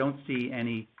 So I don't see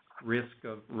any risk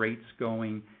of rates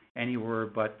going anywhere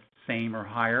but same or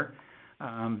higher.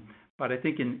 But I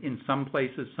think in some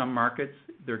places, some markets,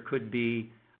 there could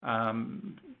be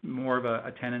more of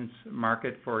a tenant's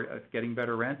market for getting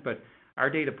better rent. But our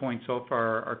data points so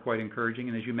far are quite encouraging.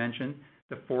 And as you mentioned,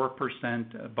 the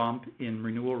 4% bump in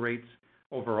renewal rates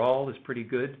overall is pretty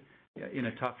good in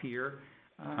a tough year.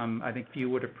 I think few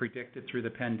would have predicted through the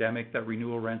pandemic that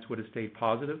renewal rents would have stayed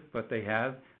positive, but they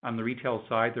have. On the retail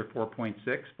side, they're 4.6.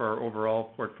 For our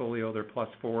overall portfolio, they're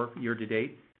 +4 year to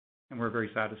date, and we're very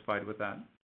satisfied with that.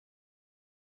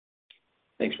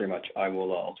 Thanks very much.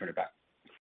 I'll turn it back.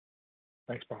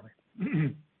 Thanks,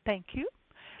 Bobby. Thank you.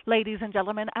 Ladies and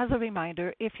gentlemen, as a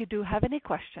reminder, if you do have any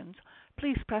questions,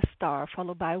 please press star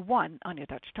followed by 1 on your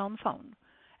touch-tone phone.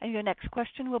 And your next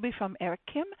question will be from Eric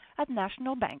Kim at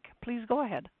National Bank. Please go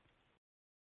ahead.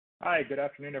 Hi, good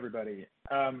afternoon, everybody.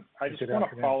 I just want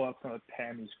to follow up some of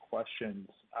Tammy's questions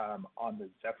on the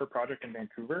Zephyr project in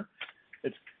Vancouver.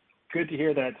 It's good to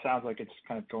hear that it sounds like it's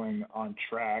kind of going on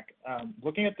track.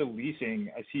 Looking at the leasing,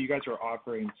 I see you guys are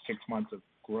offering 6 months of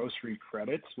grocery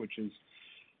credits, which is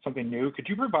something new. Could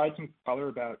you provide some color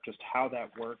about just how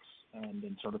that works and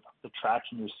then sort of the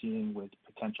traction you're seeing with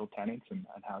potential tenants and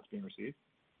how it's being received?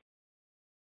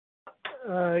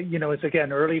 It's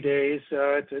again early days.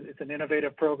 It's an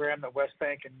innovative program that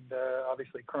Westbank and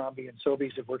obviously Crombie and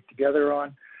Sobeys have worked together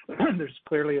on. There's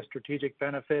clearly a strategic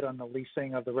benefit on the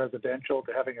leasing of the residential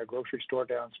to having a grocery store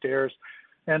downstairs,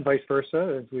 and vice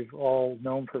versa, as we've all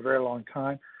known for a very long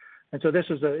time. And so this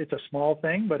is it's a small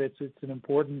thing, but it's an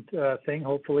important thing,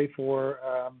 hopefully for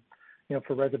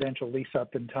for residential lease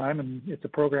up in time. And it's a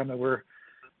program that we're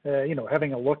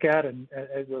having a look at, and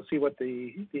we'll see what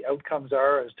the outcomes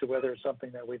are as to whether it's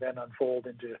something that we then unfold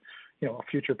into,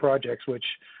 future projects, which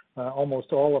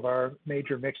almost all of our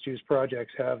major mixed-use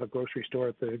projects have a grocery store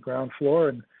at the ground floor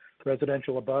and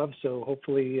residential above. So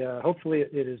hopefully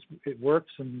it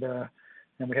works and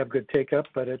we have good take-up,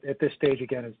 but at this stage,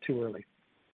 again, it's too early.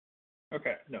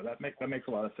 Okay, no, that makes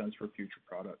a lot of sense for future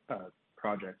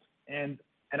projects. And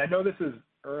I know this is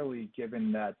early,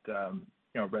 given that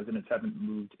residents haven't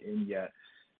moved in yet.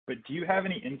 But do you have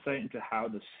any insight into how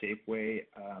the Safeway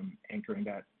anchoring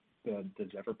that the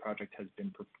Zephyr project has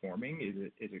been performing?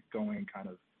 Is it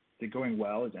going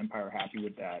well? Is Empire happy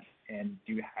with that? And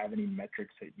do you have any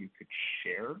metrics that you could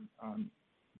share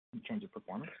in terms of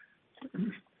performance?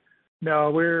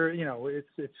 No,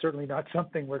 it's certainly not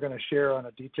something we're going to share on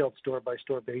a detailed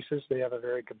store-by-store basis. They have a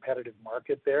very competitive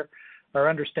market there. Our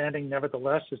understanding,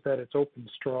 nevertheless, is that it's opened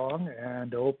strong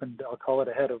and opened, I'll call it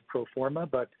ahead of pro forma,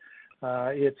 but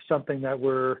it's something that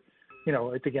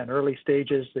it's again early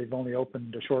stages. They've only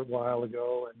opened a short while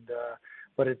ago,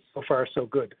 but it's so far so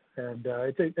good. And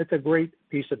it's a great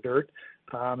piece of dirt.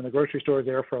 And the grocery store is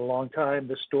there for a long time.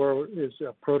 This store is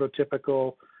a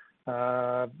prototypical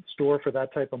store for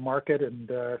that type of market, and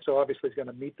so obviously it's going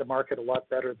to meet the market a lot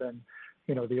better than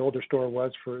the older store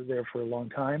was there for a long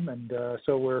time, and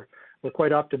so we're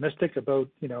quite optimistic about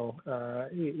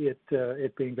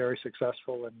it being very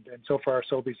successful, and so far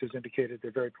Sobeys has indicated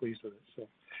they're very pleased with it. So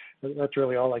that's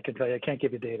really all I can tell you. I can't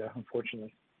give you data,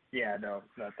 unfortunately. Yeah, no,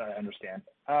 that I understand.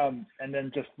 And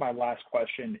then just my last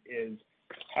question is,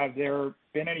 have there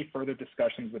been any further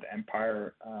discussions with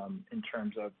Empire in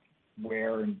terms of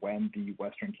where and when the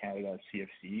Western Canada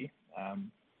CFC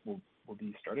will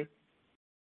be started?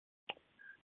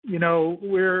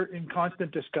 We're in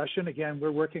constant discussion. Again,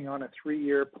 we're working on a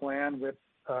 3-year plan with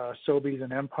Sobeys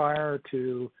and Empire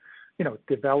to,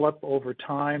 develop over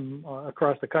time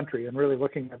across the country and really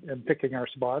looking at and picking our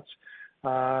spots.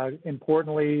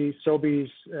 Importantly, Sobeys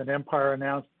and Empire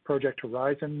announced Project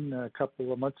Horizon a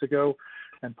couple of months ago,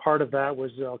 and part of that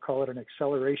was, I'll call it an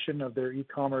acceleration of their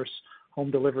e-commerce home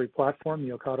delivery platform,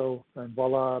 the Ocado and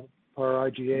Voilà par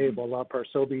IGA, Voilà par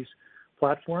Sobeys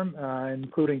platform,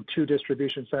 including 2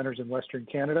 distribution centers in Western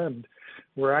Canada. And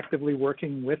we're actively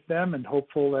working with them and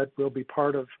hopeful that we'll be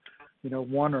part of,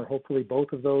 one or hopefully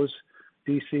both of those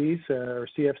DCs or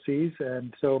CFCs.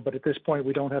 And so, but at this point,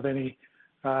 we don't have anything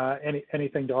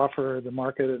to offer the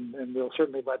market, and we'll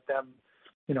certainly let them,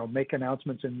 make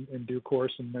announcements in due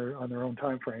course on their own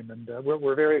time frame. And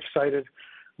we're very excited.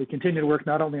 We continue to work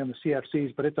not only on the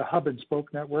CFCs, but it's a hub and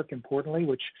spoke network, importantly,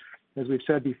 which, as we've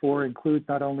said before, includes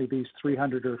not only these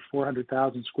 300 or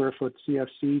 400,000 square foot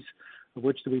CFCs, of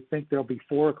which we think there'll be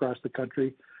 4 across the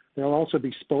country. There'll also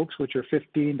be spokes, which are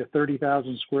 15 to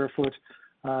 30,000 square foot,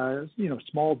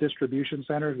 small distribution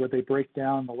centers where they break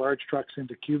down the large trucks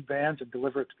into cube vans and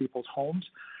deliver it to people's homes.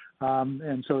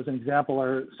 And so, as an example,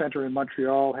 our center in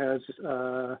Montreal has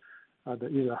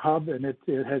the hub, and it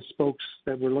has spokes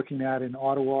that we're looking at in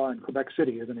Ottawa and Quebec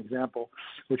City, as an example,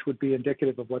 which would be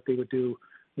indicative of what they would do,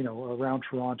 around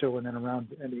Toronto and then around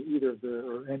any of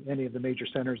the major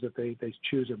centers that they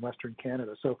choose in Western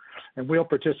Canada. So, and we'll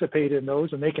participate in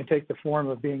those, and they can take the form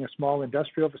of being a small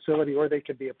industrial facility, or they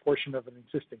can be a portion of an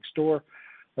existing store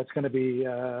that's going to be,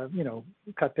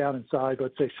 cut down in size,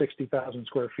 let's say 60,000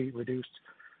 square feet, reduced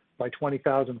by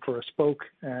 20,000 for a spoke,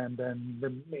 and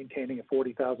then maintaining a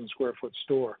 40,000 square foot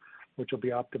store, which will be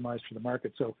optimized for the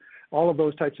market. So all of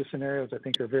those types of scenarios, I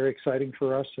think, are very exciting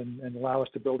for us and allow us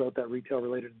to build out that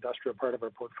retail-related industrial part of our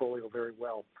portfolio very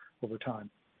well over time.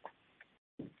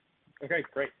 Okay,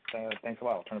 great. Thanks a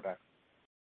lot. I'll turn it back.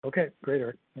 Okay, great,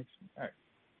 Eric. Thanks. All right.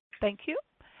 Thank you.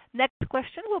 Next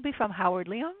question will be from Howard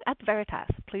Leung at Veritas.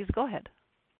 Please go ahead.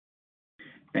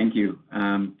 Thank you.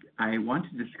 I want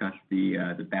to discuss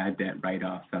the bad debt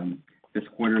write-offs. This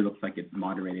quarter looks like it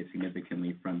moderated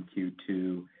significantly from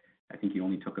Q2. I think you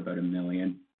only took about $1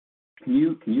 million. Can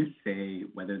you say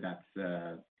whether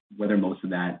that's whether most of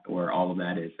that or all of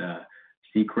that is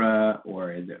CECRA,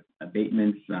 or is it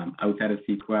abatements outside of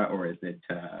CECRA, or is it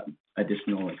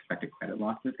additional expected credit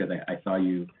losses? Because I saw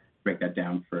you break that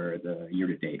down for the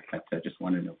year-to-date, but I just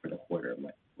want to know for the quarter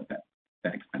what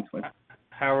that expense was.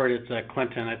 Howard, it's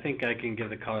Clinton. I think I can give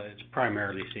the color. It's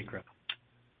primarily CECRA.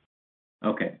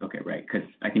 Okay, right, because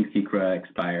I think CECRA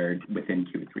expired within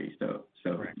Q3, so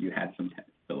right. You had some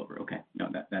spillover. Okay, no,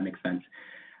 that makes sense.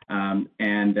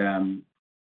 And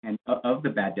of the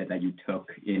bad debt that you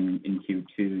took in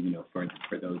Q2, for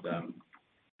those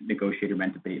negotiated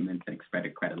rent abatements and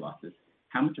expected credit losses,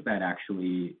 how much of that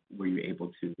actually were you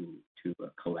able to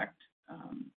collect?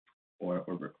 Or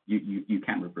you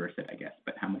can't reverse it, I guess,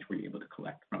 but how much were you able to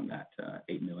collect from that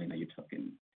 $8 million that you took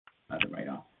in the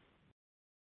write-off?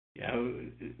 Yeah,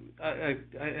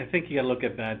 I think you got to look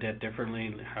at bad debt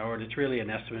differently, Howard. It's really an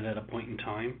estimate at a point in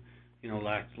time.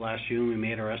 Last June we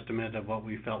made our estimate of what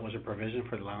we felt was a provision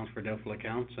for the allowance for doubtful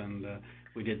accounts, and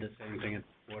we did the same thing at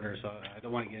the quarter. So I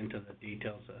don't want to get into the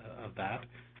details of that,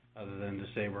 other than to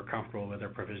say we're comfortable with our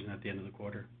provision at the end of the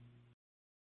quarter.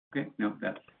 Okay, no,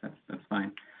 that's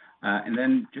fine. And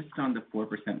then just on the 4%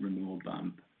 renewal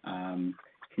bump, can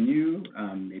you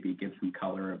maybe give some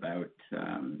color about,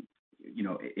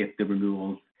 if the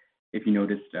renewals, if you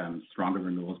noticed stronger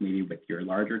renewals maybe with your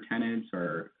larger tenants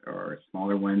or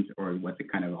smaller ones, or was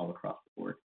it kind of all across the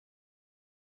board?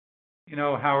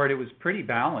 Howard, it was pretty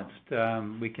balanced.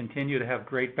 We continue to have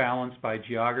great balance by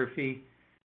geography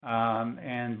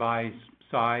and by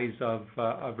size of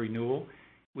renewal.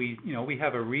 We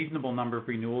have a reasonable number of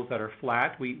renewals that are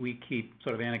flat. We keep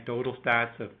sort of anecdotal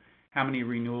stats of how many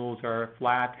renewals are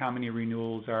flat, how many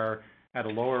renewals are at a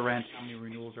lower rent, how many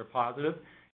renewals are positive.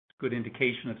 It's a good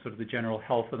indication of sort of the general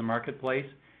health of the marketplace.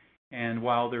 And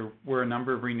while there were a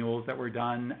number of renewals that were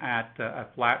done at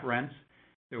flat rents,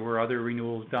 there were other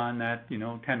renewals done at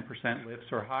 10% lifts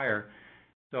or higher.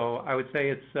 So I would say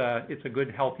it's a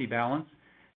good, healthy balance.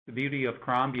 The beauty of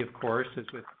Crombie, of course, is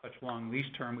with such long lease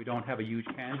term, we don't have a huge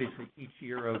candidacy each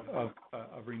year of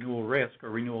renewal risk or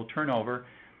renewal turnover.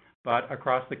 But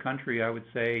across the country, I would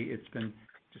say it's been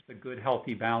just a good,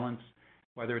 healthy balance,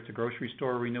 whether it's a grocery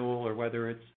store renewal or whether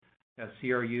it's a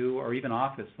CRU or even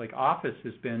office. Like office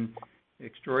has been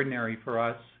extraordinary for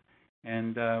us,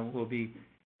 and we'll be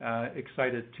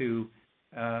excited to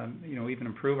even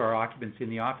improve our occupancy in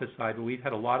the office side. But we've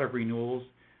had a lot of renewals.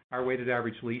 Our weighted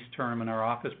average lease term in our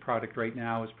office product right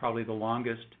now is probably the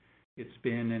longest it's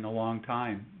been in a long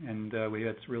time, and we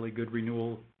had some really good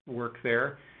renewal work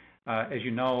there. As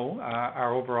you know,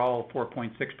 our overall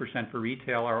 4.6% for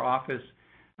retail, our office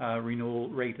renewal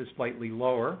rate is slightly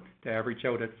lower to average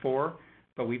out at 4%,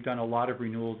 but we've done a lot of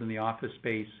renewals in the office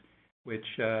space, which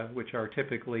are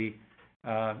typically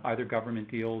either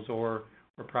government deals or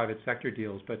private sector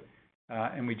deals. But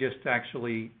and we just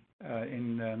actually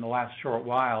in the last short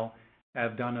while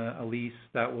have done a lease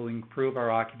that will improve our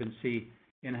occupancy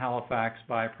in Halifax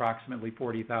by approximately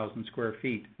 40,000 square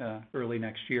feet early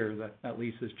next year. That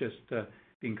lease is just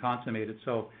being consummated.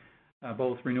 So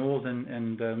both renewals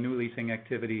and new leasing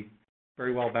activity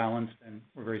very well balanced, and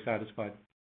we're very satisfied.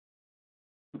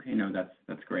 Okay, no,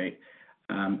 that's great.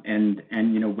 And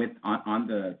with on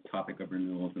the topic of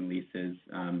renewals and leases,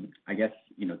 I guess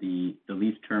the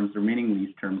lease terms, the remaining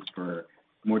lease terms for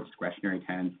more discretionary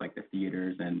tenants like the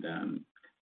theaters and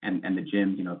the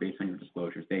gyms, based on your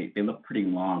disclosures, they look pretty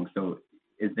long. So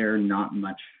is there not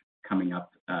much coming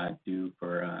up due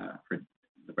for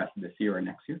the rest of this year or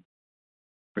next year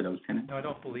for those tenants? No, I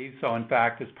don't believe so. In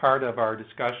fact, as part of our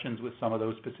discussions with some of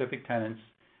those specific tenants,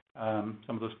 some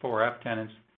of those 4F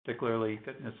tenants, particularly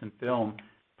fitness and film,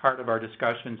 part of our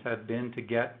discussions have been to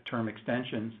get term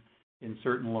extensions in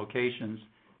certain locations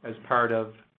as part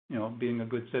of, being a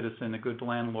good citizen, a good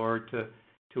landlord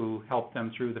to help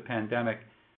them through the pandemic.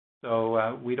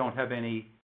 So we don't have any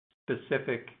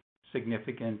specific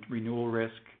significant renewal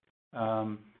risk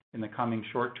in the coming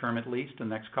short term, at least the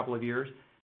next couple of years.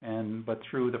 But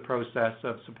through the process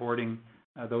of supporting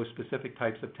those specific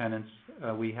types of tenants,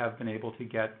 we have been able to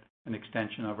get an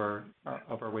extension of our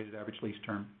weighted average lease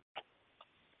term.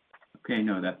 Okay,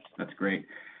 no, that's great.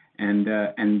 And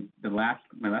my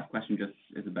last question just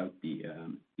is about the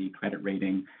credit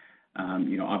rating.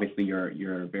 Obviously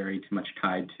you're very much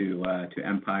tied to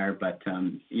Empire, but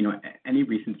any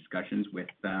recent discussions with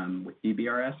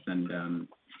DBRS and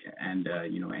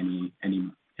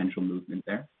any potential movement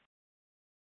there?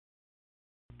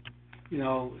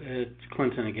 It's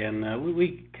Clinton again.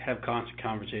 We have constant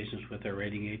conversations with our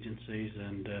rating agencies,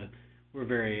 and we're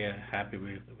very happy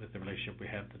with the relationship we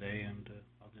have today, and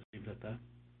I'll just leave it at that.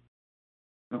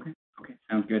 Okay,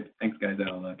 sounds good. Thanks, guys.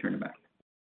 I'll turn it back.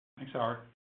 Thanks, Howard.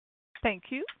 Thank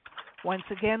you. Once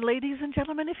again, ladies and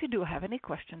gentlemen, if you do have any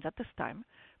questions at this time,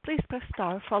 please press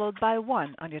star followed by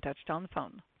 1 on your touch-tone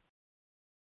phone.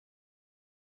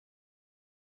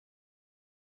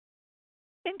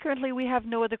 And currently, we have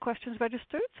no other questions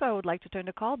registered, so I would like to turn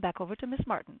the call back over to Ms.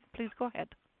 Martin. Please go ahead.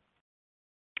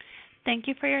 Thank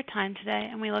you for your time today,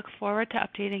 and we look forward to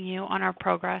updating you on our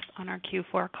progress on our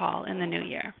Q4 call in the new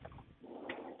year.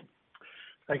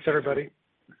 Thanks, everybody.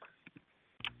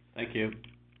 Thank you.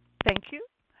 Thank you.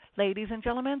 Ladies and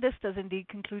gentlemen, this does indeed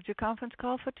conclude your conference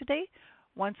call for today.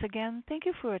 Once again, thank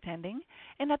you for attending,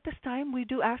 and at this time, we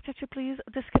do ask that you please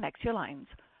disconnect your lines.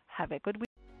 Have a good week.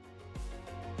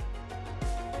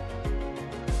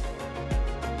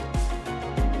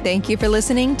 Thank you for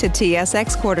listening to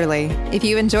TSX Quarterly. If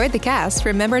you enjoyed the cast,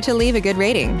 remember to leave a good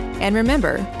rating. And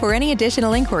remember, for any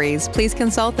additional inquiries, please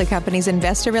consult the company's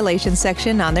investor relations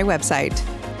section on their website.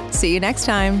 See you next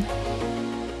time.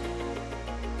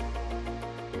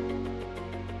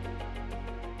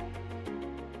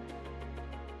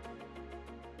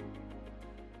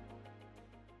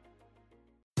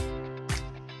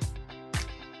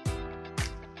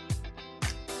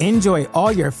 Enjoy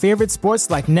all your favorite sports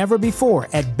like never before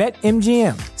at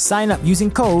BetMGM. Sign up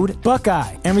using code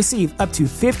Buckeye and receive up to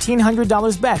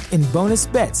 $1,500 back in bonus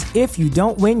bets if you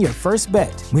don't win your first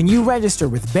bet. When you register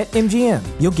with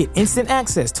BetMGM, you'll get instant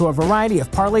access to a variety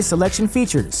of parlay selection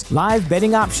features, live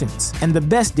betting options, and the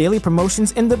best daily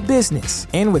promotions in the business.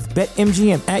 And with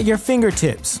BetMGM at your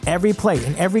fingertips, every play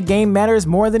and every game matters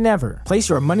more than ever. Place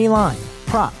your money line,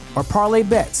 prop, or parlay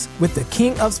bets with the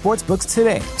king of sportsbooks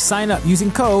today. Sign up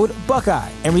using code Buckeye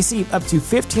and receive up to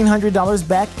 $1,500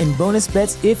 back in bonus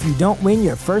bets if you don't win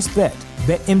your first bet.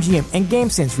 BetMGM and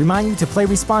GameSense remind you to play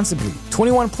responsibly.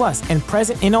 21 plus and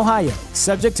present in Ohio,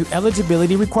 subject to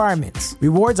eligibility requirements.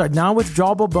 Rewards are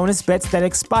non-withdrawable bonus bets that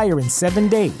expire in 7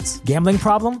 days. Gambling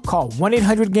problem? Call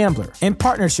 1-800-GAMBLER. In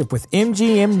partnership with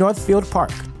MGM Northfield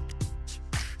Park.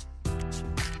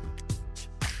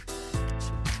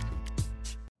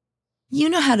 You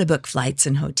know how to book flights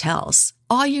and hotels.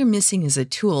 All you're missing is a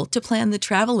tool to plan the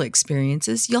travel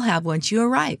experiences you'll have once you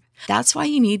arrive. That's why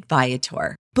you need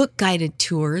Viator. Book guided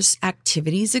tours,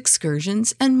 activities,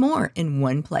 excursions, and more in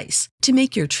one place to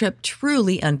make your trip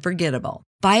truly unforgettable.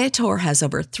 Viator has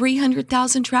over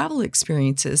 300,000 travel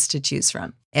experiences to choose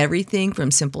from. Everything from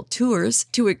simple tours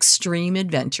to extreme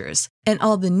adventures and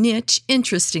all the niche,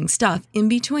 interesting stuff in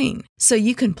between. So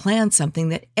you can plan something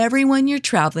that everyone you're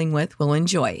traveling with will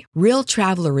enjoy. Real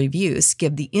traveler reviews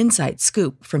give the inside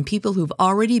scoop from people who've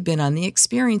already been on the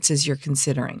experiences you're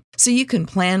considering. So you can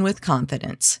plan with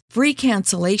confidence. Free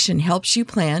cancellation helps you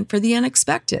plan for the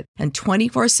unexpected. And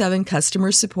 24/7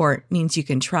 customer support means you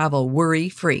can travel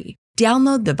worry-free.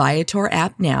 Download the Viator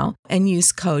app now and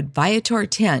use code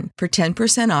Viator10 for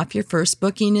 10% off your first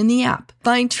booking in the app.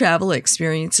 Find travel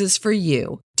experiences for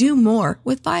you. Do more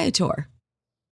with Viator.